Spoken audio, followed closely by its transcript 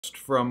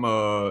From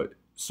a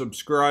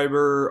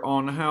subscriber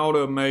on how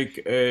to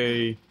make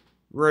a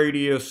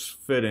radius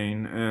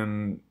fitting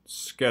in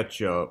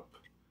Sketchup.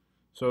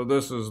 So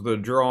this is the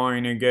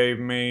drawing he gave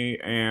me,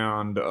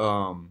 and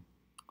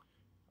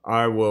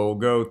I will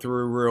go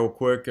through real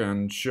quick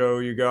and show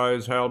you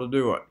guys how to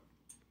do it.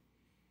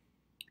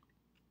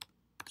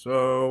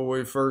 So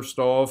we first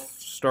off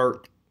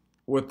start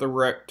with the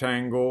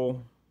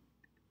rectangle.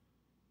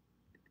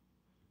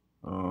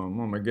 I'm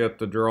going to get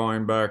the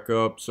drawing back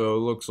up. So it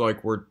looks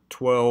like we're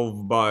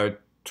 12 by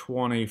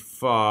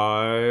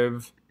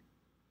 25.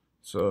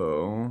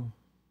 So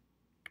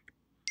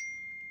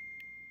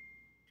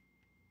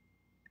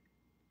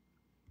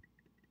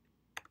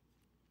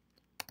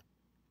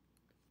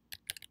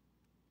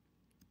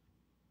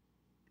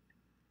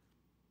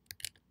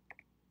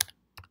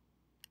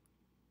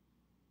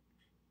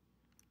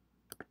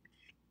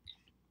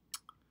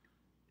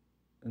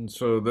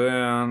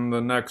then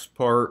the next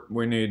part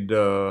we need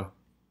to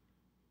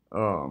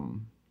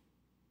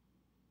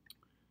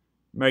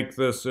make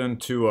this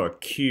into a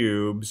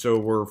cube. So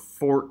we're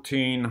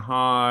 14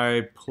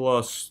 high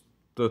plus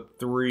the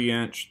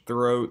 3-inch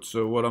throat.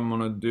 So what I'm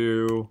going to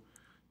do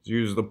is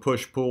use the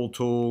push-pull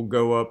tool,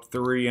 go up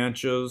 3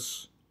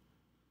 inches.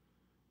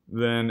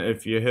 Then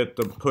if you hit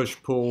the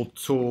push-pull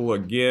tool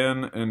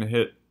again and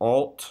hit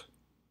Alt,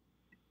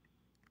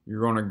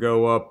 you're going to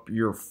go up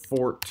your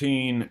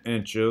 14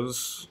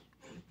 inches.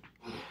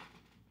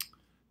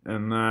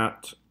 And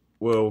that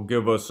will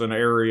give us an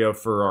area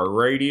for our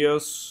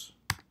radius.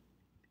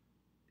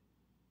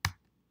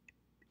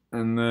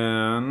 And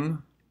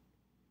then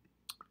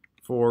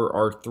for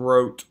our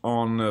throat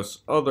on this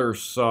other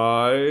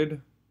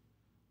side,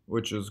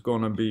 which is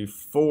going to be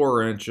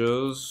 4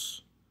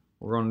 inches,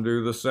 we're going to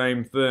do the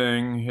same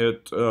thing,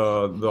 hit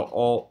the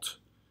Alt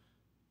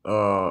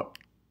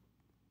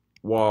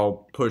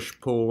while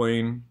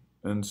push-pulling,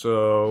 and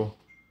so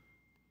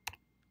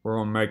we're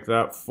going to make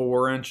that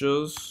 4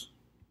 inches.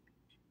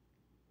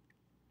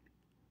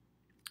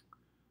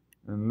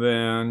 And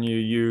then you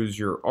use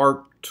your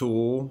arc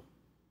tool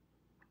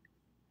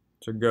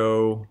to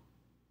go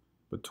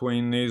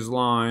between these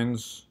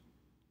lines.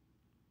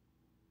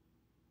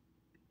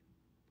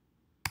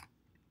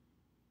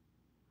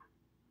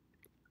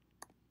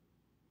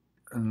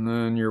 And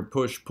then your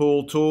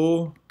push-pull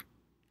tool.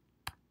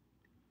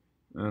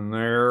 And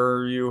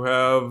there you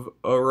have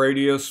a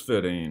radius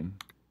fitting.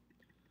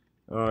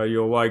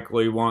 You'll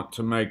likely want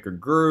to make a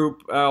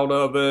group out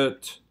of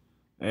it,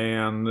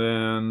 and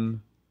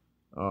then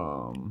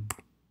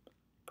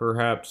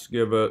perhaps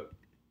give it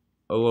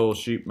a little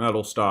sheet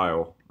metal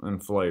style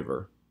and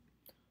flavor.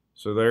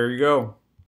 So there you go.